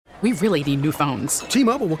We really need new phones.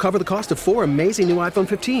 T-Mobile will cover the cost of 4 amazing new iPhone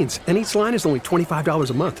 15s, and each line is only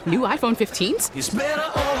 $25 a month. New iPhone 15s? It's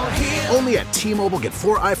better over here. Only at T-Mobile, get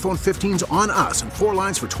 4 iPhone 15s on us and 4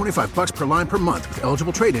 lines for $25 per line per month with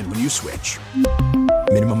eligible trade-in when you switch.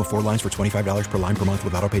 Minimum of 4 lines for $25 per line per month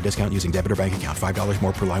with autopay discount using debit or bank account. $5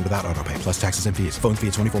 more per line without autopay, plus taxes and fees. Phone fee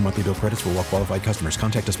at 24 monthly bill credits for well-qualified customers.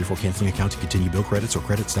 Contact us before canceling account to continue bill credits or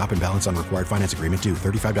credit stop and balance on required finance agreement due.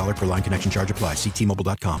 $35 per line connection charge applies. See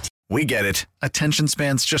T-Mobile.com. We get it. Attention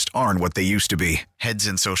spans just aren't what they used to be. Heads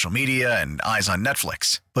in social media and eyes on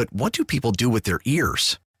Netflix. But what do people do with their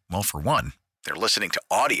ears? Well, for one, they're listening to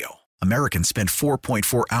audio. Americans spend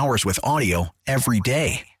 4.4 hours with audio every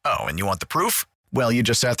day. Oh, and you want the proof? Well, you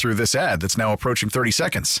just sat through this ad that's now approaching 30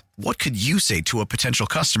 seconds. What could you say to a potential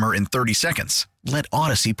customer in 30 seconds? Let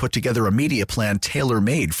Odyssey put together a media plan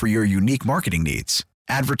tailor-made for your unique marketing needs.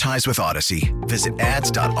 Advertise with Odyssey. Visit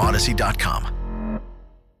ads.odyssey.com.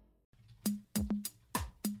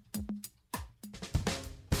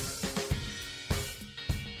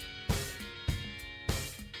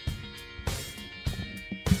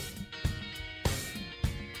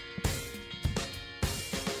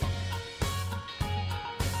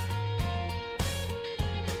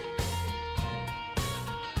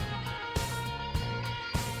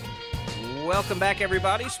 Welcome back,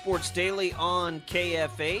 everybody. Sports Daily on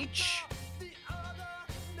KFH.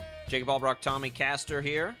 Jacob Albrock, Tommy Castor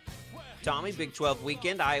here. Tommy, Big 12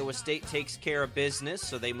 weekend. Iowa State takes care of business,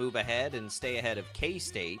 so they move ahead and stay ahead of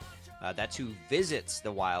K-State. That's who visits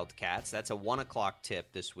the Wildcats. That's a 1 o'clock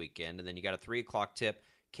tip this weekend. And then you got a 3 o'clock tip,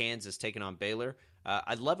 Kansas taking on Baylor.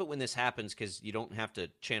 I love it when this happens because you don't have to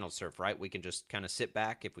channel surf, right? We can just kind of sit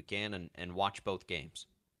back if we can and watch both games.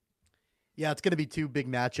 Yeah, it's going to be 2 big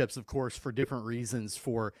matchups, of course, for different reasons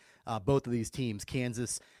for both of these teams.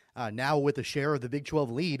 Kansas now with a share of the Big 12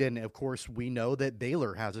 lead, and, of course, we know that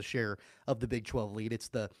Baylor has a share of the Big 12 lead. It's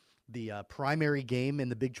the primary game in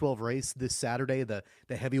the Big 12 race this Saturday, the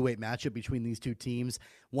heavyweight matchup between these 2 teams.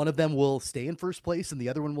 One of them will stay in first place, and the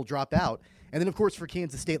other one will drop out. And then, of course, for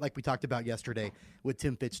Kansas State, like we talked about yesterday with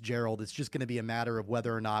Tim Fitzgerald, it's just going to be a matter of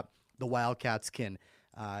whether or not the Wildcats can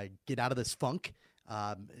get out of this funk.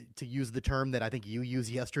 To use the term that I think you used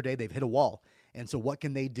yesterday, they've hit a wall. And so what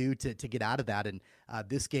can they do to get out of that? And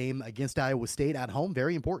this game against Iowa State at home,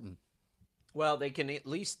 very important. Well, they can at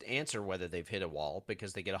least answer whether they've hit a wall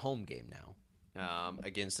because they get a home game now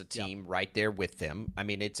against a team right there with them. I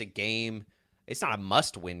mean, it's a game. It's not a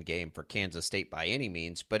must-win game for Kansas State by any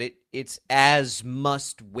means, but it's as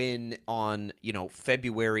must-win on,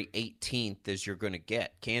 February 18th as you're going to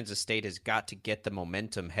get. Kansas State has got to get the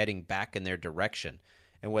momentum heading back in their direction.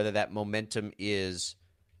 And whether that momentum is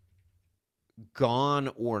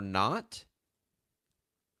gone or not,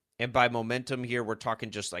 and by momentum here, we're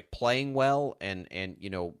talking just like playing well and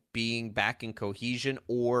being back in cohesion,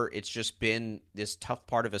 or it's just been this tough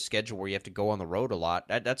part of a schedule where you have to go on the road a lot.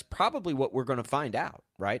 That's probably what we're going to find out,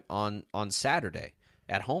 right, on Saturday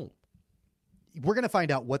at home. We're going to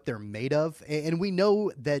find out what they're made of, and we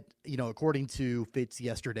know that, according to Fitz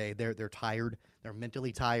yesterday, they're tired, they're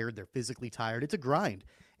mentally tired, they're physically tired. It's a grind.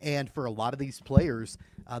 And for a lot of these players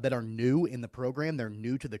that are new in the program, they're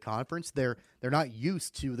new to the conference, they're not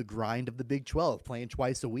used to the grind of the Big 12, playing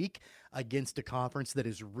twice a week against a conference that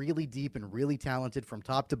is really deep and really talented from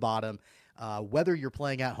top to bottom. Whether you're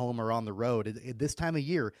playing at home or on the road, at this time of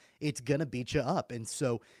year, it's going to beat you up. And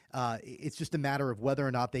so it's just a matter of whether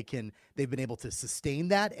or not they've been able to sustain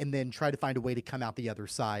that and then try to find a way to come out the other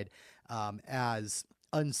side as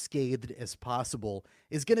unscathed as possible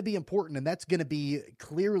is going to be important. And that's going to be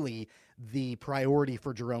clearly the priority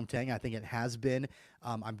for Jerome Tang. I think it has been,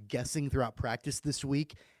 I'm guessing throughout practice this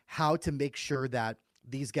week, how to make sure that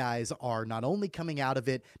these guys are not only coming out of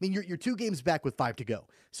it. I mean, you're 2 games back with 5 to go.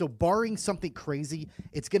 So barring something crazy,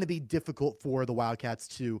 it's going to be difficult for the Wildcats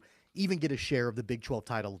to even get a share of the Big 12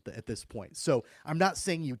 title at this point. So I'm not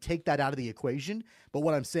saying you take that out of the equation, but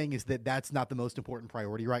what I'm saying is that that's not the most important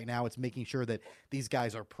priority right now. It's making sure that these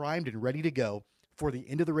guys are primed and ready to go for the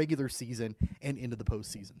end of the regular season and into the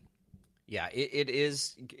postseason. Yeah, it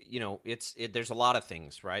is, there's a lot of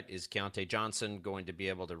things, right? Is Keontae Johnson going to be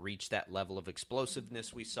able to reach that level of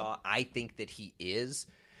explosiveness we saw? I think that he is.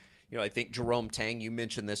 I think Jerome Tang, you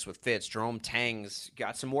mentioned this with Fitz, Jerome Tang's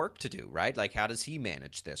got some work to do, right? Like, how does he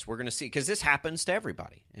manage this? We're going to see, because this happens to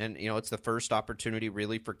everybody. And, it's the first opportunity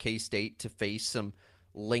really for K-State to face some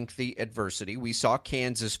lengthy adversity. We saw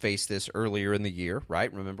Kansas face this earlier in the year,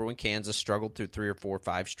 right? Remember when Kansas struggled through 3 or 4 or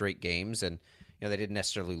 5 straight games and, they didn't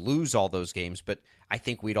necessarily lose all those games, but I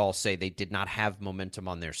think we'd all say they did not have momentum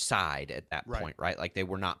on their side at that point, right? Like they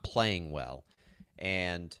were not playing well.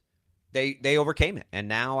 And they overcame it. And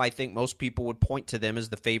now I think most people would point to them as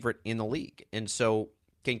the favorite in the league. And so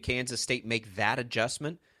can Kansas State make that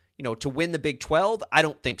adjustment? To win the Big 12? I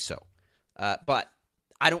don't think so. But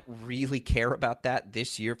I don't really care about that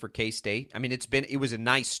this year for K-State. I mean, it was a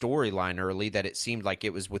nice storyline early that it seemed like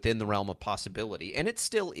it was within the realm of possibility, and it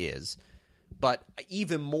still is. But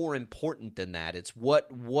even more important than that, it's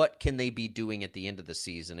what can they be doing at the end of the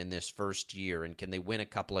season in this first year, and can they win a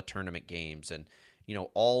couple of tournament games, and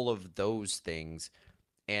all of those things.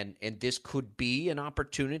 And this could be an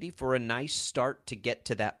opportunity for a nice start to get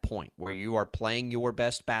to that point where you are playing your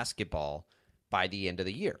best basketball by the end of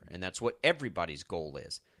the year. And that's what everybody's goal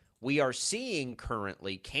is. We are seeing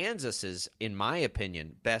currently Kansas's, in my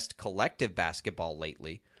opinion, best collective basketball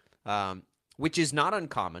lately, which is not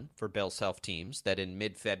uncommon for Bill Self teams, that in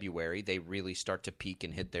mid-February they really start to peak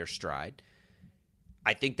and hit their stride.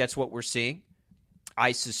 I think that's what we're seeing.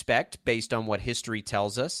 I suspect, based on what history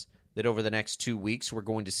tells us, that over the next 2 weeks we're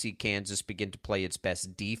going to see Kansas begin to play its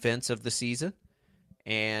best defense of the season.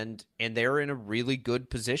 And they're in a really good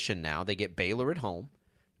position now. They get Baylor at home.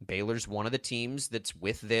 Baylor's one of the teams that's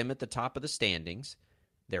with them at the top of the standings.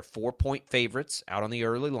 They're 4-point favorites out on the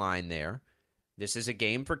early line there. This is a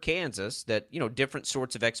game for Kansas that, different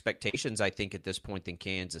sorts of expectations, I think, at this point than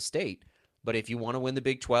Kansas State. But if you want to win the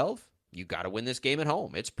Big 12, you got to win this game at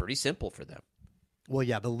home. It's pretty simple for them. Well,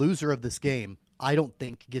 yeah, the loser of this game, I don't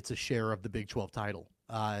think gets a share of the Big 12 title.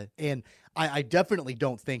 And I definitely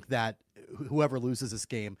don't think that whoever loses this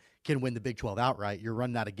game can win the Big 12 outright. You're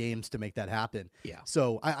running out of games to make that happen. Yeah.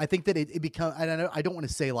 So I think that it becomes, I don't want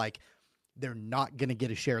to say like they're not going to get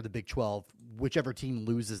a share of the Big 12, whichever team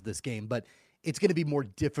loses this game, but it's going to be more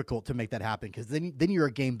difficult to make that happen because then you're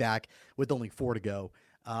a game back with only 4 to go.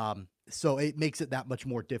 So it makes it that much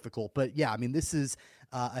more difficult. But yeah, I mean, this is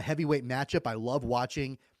a heavyweight matchup. I love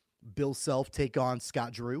watching Bill Self take on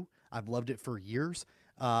Scott Drew. I've loved it for years.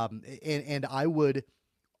 And I would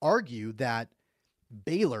argue that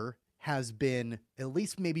Baylor has been, at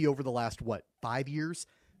least maybe over the last, 5 years,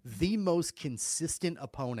 the most consistent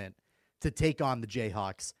opponent to take on the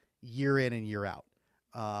Jayhawks year in and year out.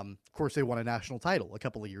 Of course, they won a national title a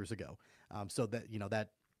couple of years ago. So that, that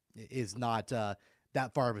is not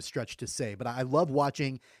that far of a stretch to say. But I love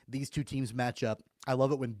watching these two teams match up. I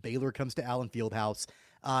love it when Baylor comes to Allen Fieldhouse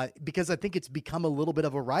because I think it's become a little bit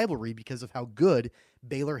of a rivalry because of how good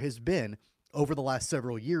Baylor has been over the last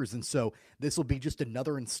several years. And so this will be just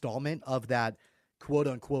another installment of that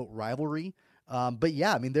quote-unquote rivalry. But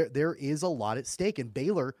yeah, I mean, there is a lot at stake. And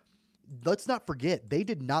Baylor, let's not forget, they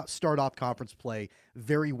did not start off conference play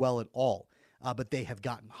very well at all. But they have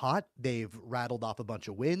gotten hot. They've rattled off a bunch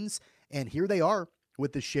of wins. And here they are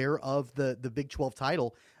with the share of the Big 12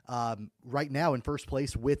 title right now in first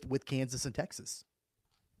place with Kansas and Texas.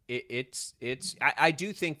 I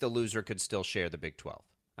do think the loser could still share the Big 12.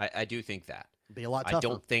 I do think that. Be a lot tougher.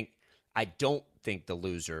 I don't think the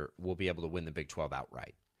loser will be able to win the Big 12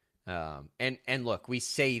 outright. And look, we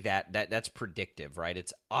say that's predictive, right?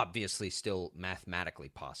 It's obviously still mathematically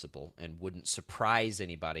possible and wouldn't surprise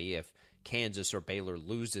anybody if Kansas or Baylor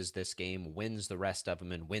loses this game, wins the rest of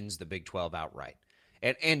them, and wins the Big 12 outright.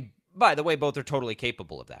 And by the way, both are totally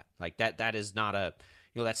capable of that. Like that is not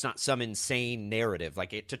that's not some insane narrative.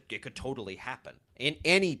 Like it could totally happen. And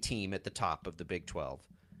any team at the top of the Big 12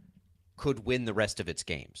 could win the rest of its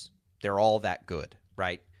games. They're all that good,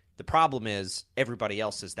 right? The problem is everybody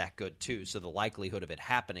else is that good too, so the likelihood of it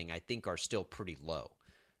happening, I think, are still pretty low.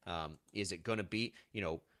 Is it going to be,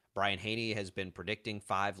 Brian Haney has been predicting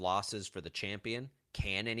 5 losses for the champion.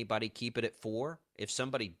 Can anybody keep it at 4? If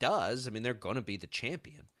somebody does, I mean, they're going to be the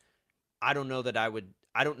champion. I don't know that I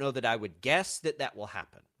would guess that will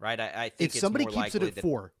happen, right? I think if somebody keeps it at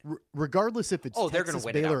 4, regardless if it's Texas,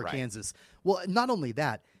 Baylor, or Kansas. Well, not only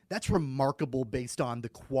that, that's remarkable based on the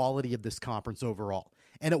quality of this conference overall.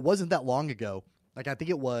 And it wasn't that long ago. Like, I think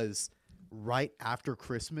it was right after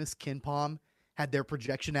Christmas, KenPom had their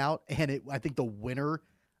projection out. And I think the winner,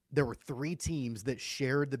 there were 3 teams that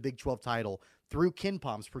shared the Big 12 title through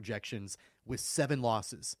KenPom's projections with 7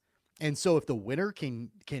 losses. And so if the winner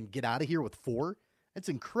can get out of here with 4, that's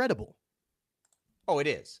incredible. Oh, it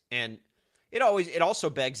is. And it also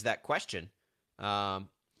begs that question.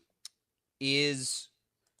 Is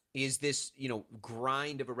this,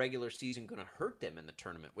 grind of a regular season going to hurt them in the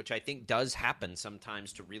tournament, which I think does happen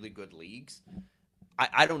sometimes to really good leagues?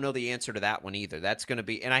 I don't know the answer to that one either. That's going to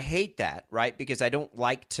be, and I hate that, right? Because I don't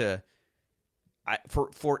like to,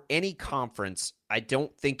 for any conference, I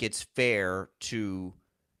don't think it's fair to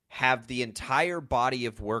have the entire body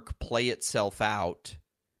of work play itself out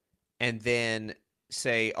and then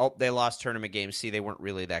say, oh, they lost tournament games. See, they weren't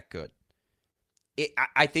really that good.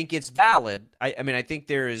 I think it's valid. I mean, I think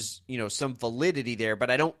there is, some validity there, but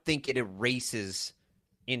I don't think it erases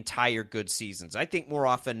entire good seasons. I think more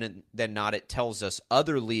often than not, it tells us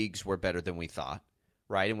other leagues were better than we thought,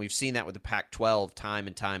 right? And we've seen that with the Pac-12 time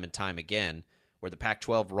and time and time again, where the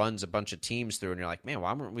Pac-12 runs a bunch of teams through, and you're like, man,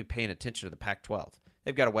 why weren't we paying attention to the Pac-12?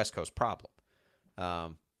 They've got a West Coast problem.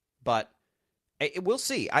 But we'll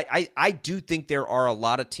see. I do think there are a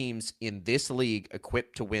lot of teams in this league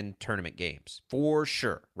equipped to win tournament games, for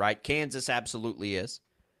sure, right? Kansas absolutely is.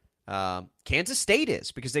 Kansas State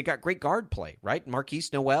is, because they got great guard play, right?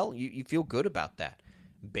 Marquise Noel, you feel good about that.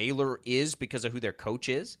 Baylor is because of who their coach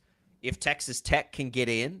is. If Texas Tech can get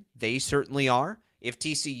in, they certainly are. If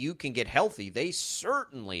TCU can get healthy, they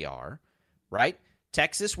certainly are, right?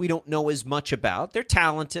 Texas, we don't know as much about. They're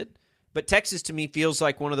talented, but Texas to me feels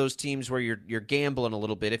like one of those teams where you're gambling a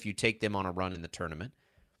little bit if you take them on a run in the tournament.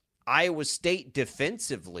 Iowa State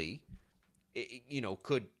defensively,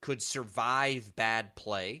 could survive bad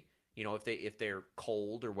play, if they're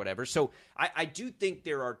cold or whatever. So I do think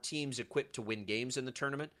there are teams equipped to win games in the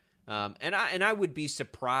tournament, and I would be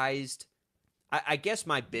surprised. I guess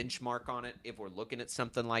my benchmark on it, if we're looking at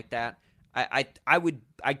something like that,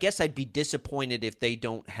 I guess I'd be disappointed if they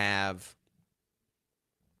don't have.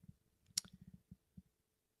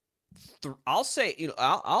 I'll say,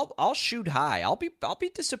 I'll shoot high. I'll be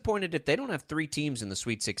disappointed if they don't have 3 teams in the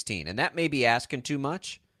Sweet 16, and that may be asking too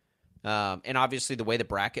much. And obviously, the way the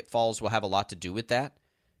bracket falls will have a lot to do with that.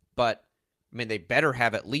 But I mean, they better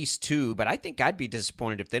have at least 2. But I think I'd be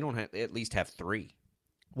disappointed if they don't at least have 3.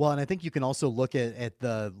 Well, and I think you can also look at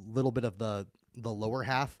the little bit of the lower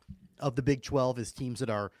half of the Big 12 as teams that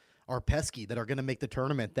are pesky, that are going to make the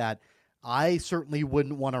tournament, that I certainly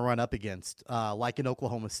wouldn't want to run up against, like an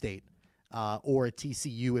Oklahoma State or a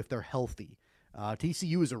TCU if they're healthy.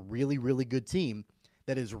 TCU is a really, really good team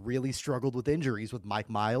that has really struggled with injuries with Mike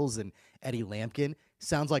Miles and Eddie Lampkin.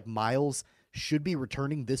 Sounds like Miles should be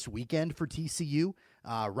returning this weekend for TCU,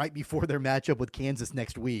 right before their matchup with Kansas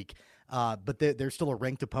next week. But they're still a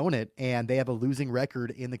ranked opponent, and they have a losing record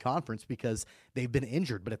in the conference because they've been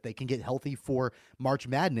injured. But if they can get healthy for March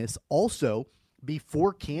Madness, also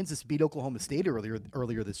before Kansas beat Oklahoma State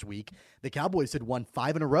earlier this week, the Cowboys had won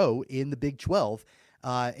 5 in a row in the Big 12.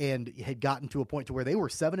 And had gotten to a point to where they were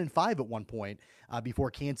 7-5 at one point before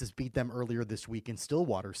Kansas beat them earlier this week in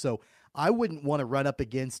Stillwater. So I wouldn't want to run up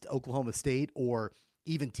against Oklahoma State or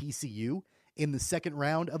even TCU in the second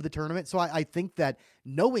round of the tournament. So I think that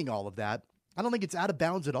knowing all of that, I don't think it's out of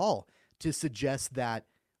bounds at all to suggest that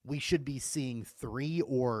we should be seeing 3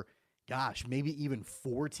 or, maybe even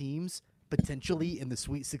 4 teams potentially in the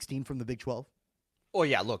Sweet 16 from the Big 12. Oh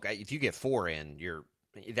yeah, look, if you get 4 in,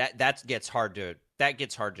 that gets hard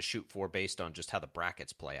to shoot for based on just how the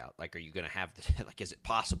brackets play out. Like, are you going to have is it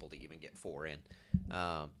possible to even get 4 in?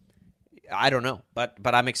 I don't know, but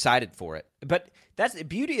I'm excited for it. But that's the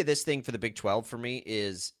beauty of this thing for the Big 12 for me,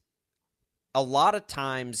 is a lot of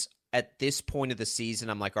times at this point of the season,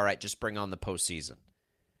 I'm like, all right, just bring on the postseason.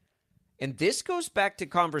 And this goes back to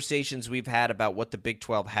conversations we've had about what the Big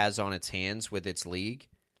 12 has on its hands with its league.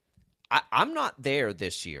 I'm not there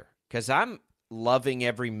this year because I'm loving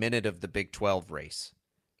every minute of the Big 12 race.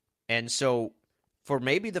 And so for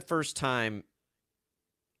maybe the first time,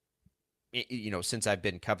 since I've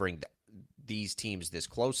been covering these teams this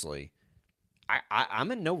closely,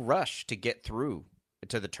 I'm in no rush to get through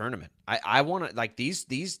to the tournament. I want to, like, these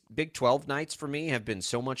Big 12 nights for me have been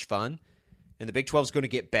so much fun, and the Big 12 is going to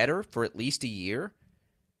get better for at least a year.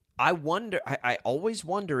 I always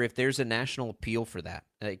wonder if there's a national appeal for that.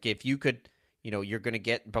 Like, if you could, you're going to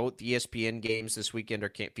get both ESPN games this weekend or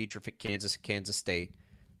can't feature Kansas State.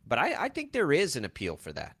 But I think there is an appeal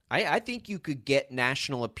for that. I think you could get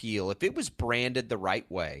national appeal if it was branded the right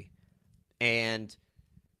way and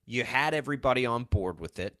you had everybody on board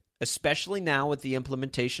with it, especially now with the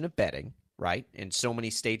implementation of betting, right? And so many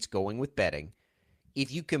states going with betting.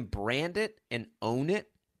 If you can brand it and own it,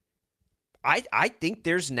 I think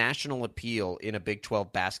there's national appeal in a Big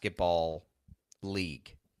 12 basketball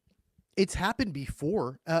league. It's happened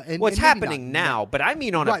before. It's happening now, but I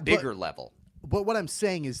mean on a bigger level. But what I'm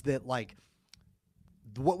saying is that, like,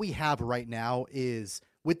 what we have right now is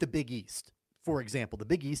with the Big East, for example. The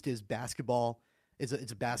Big East is basketball.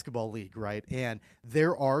 It's a basketball league, right? And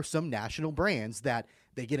there are some national brands that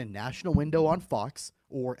they get a national window on Fox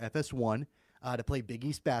or FS1 to play Big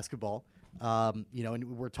East basketball. And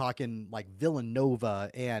we're talking like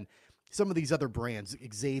Villanova and some of these other brands,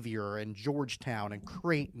 Xavier and Georgetown and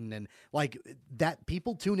Creighton, and like that.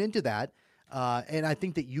 People tune into that. And I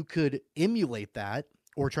think that you could emulate that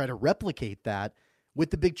or try to replicate that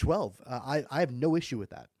with the Big 12. I have no issue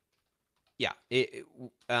with that. Yeah.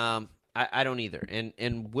 I don't either.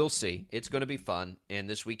 And we'll see. It's going to be fun. And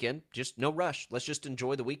this weekend, just no rush. Let's just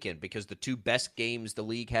enjoy the weekend because the two best games the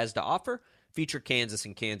league has to offer feature Kansas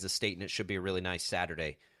and Kansas State, and it should be a really nice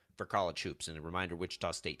Saturday for college hoops. And a reminder,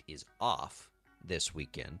 Wichita State is off this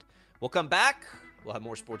weekend. We'll come back. We'll have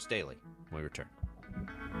more Sports Daily when we return.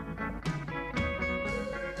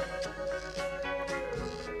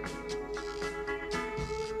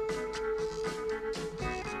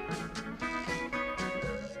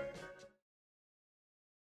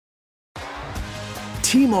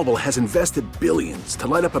 T-Mobile has invested billions to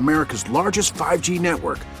light up America's largest 5G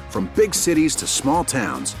network, from big cities to small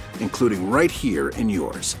towns, including right here in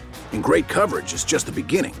yours. And great coverage is just the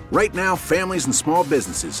beginning. Right now, families and small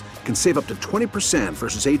businesses can save up to 20%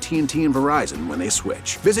 versus AT&T and Verizon when they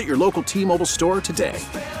switch. Visit your local T-Mobile store today.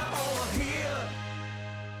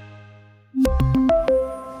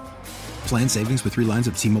 Plan savings with 3 lines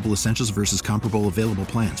of T-Mobile Essentials versus comparable available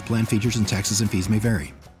plans. Plan features and taxes and fees may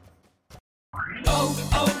vary.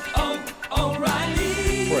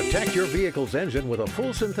 Protect your vehicle's engine with a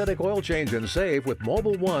full synthetic oil change and save with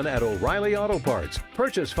Mobil 1 at O'Reilly Auto Parts.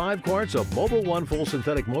 Purchase 5 quarts of Mobil 1 full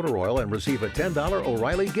synthetic motor oil and receive a $10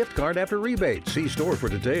 O'Reilly gift card after rebate. See store for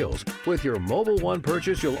details. With your Mobil 1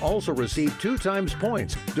 purchase, you'll also receive 2 times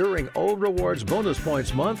points during O Rewards Bonus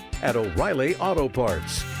Points Month at O'Reilly Auto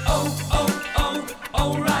Parts.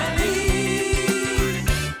 O'Reilly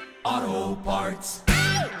Auto Parts.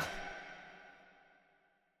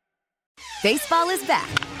 Baseball is back,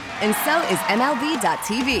 and so is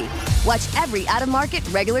MLB.tv. Watch every out-of-market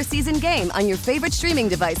regular season game on your favorite streaming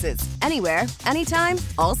devices, anywhere, anytime,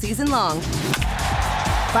 all season long.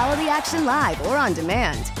 Follow the action live or on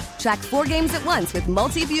demand. Track 4 games at once with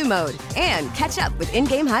multi-view mode and catch up with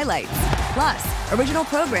in-game highlights. Plus, original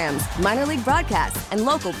programs, minor league broadcasts, and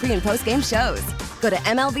local pre- and post-game shows. Go to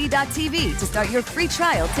MLB.tv to start your free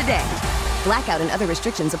trial today. Blackout and other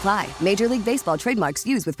restrictions apply. Major League Baseball trademarks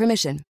used with permission.